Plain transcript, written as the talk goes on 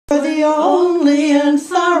the only and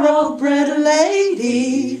thoroughbred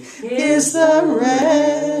lady is the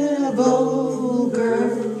rebel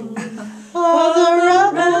girl. Oh, the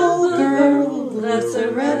rebel girl, that's a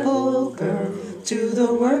rebel girl. To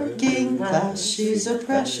the working class, she's a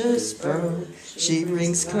precious pearl. She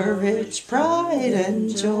brings courage, pride,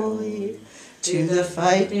 and joy to the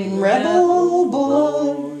fighting rebel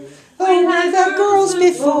boy. Oh, we've got girls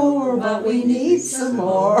before, but we need some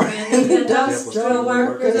more in the industrial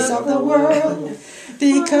workers of the world.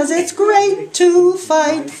 Because it's great to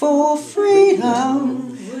fight for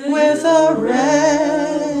freedom with a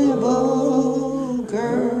rebel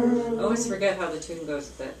girl. I always forget how the tune goes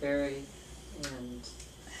at that very end.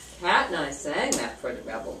 Kat and I sang that for the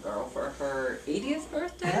Rebel Girl for her 80th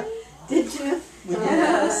birthday. Yep. Did you?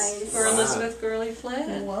 Yes, for Elizabeth Gurley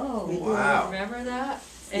Flynn. Whoa. Wow. Remember that?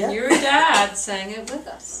 And Yep. your dad sang it with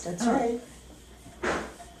us. That's right.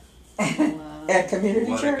 Wow. At Community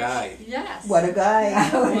What a Church. guy. Yes. What a guy.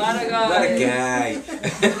 What a guy. What a guy.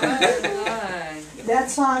 What a guy. That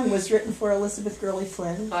song was written for Elizabeth Gurley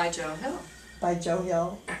Flynn By Joe Hill. by Joe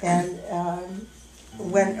Hill. And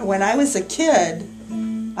when I was a kid,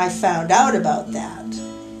 I found out about that.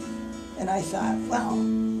 And I thought, well,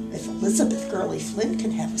 if Elizabeth Gurley Flynn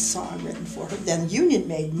can have a song written for her, then Union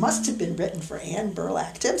Maid must have been written for Anne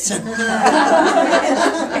Burlack Timpson.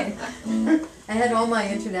 I had all my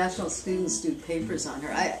international students do papers on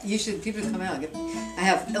her. People come out. I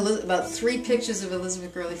have about 3 pictures of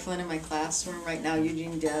Elizabeth Gurley Flynn in my classroom right now.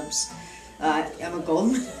 Eugene Debs, Emma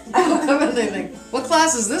Goldman. Come and they think, what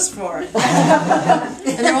class is this for?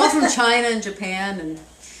 And they're all from China and Japan and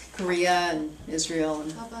Korea and Israel.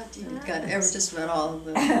 And How about you? got just about all of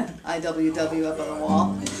the IWW up on the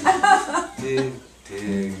wall. Dig,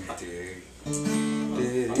 dig, dig.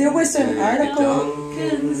 There was an article.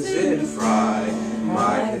 Dunkins and fry.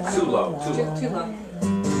 Too low. Too long.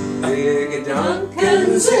 Dig a Dunkins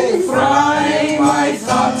Dunkins and fry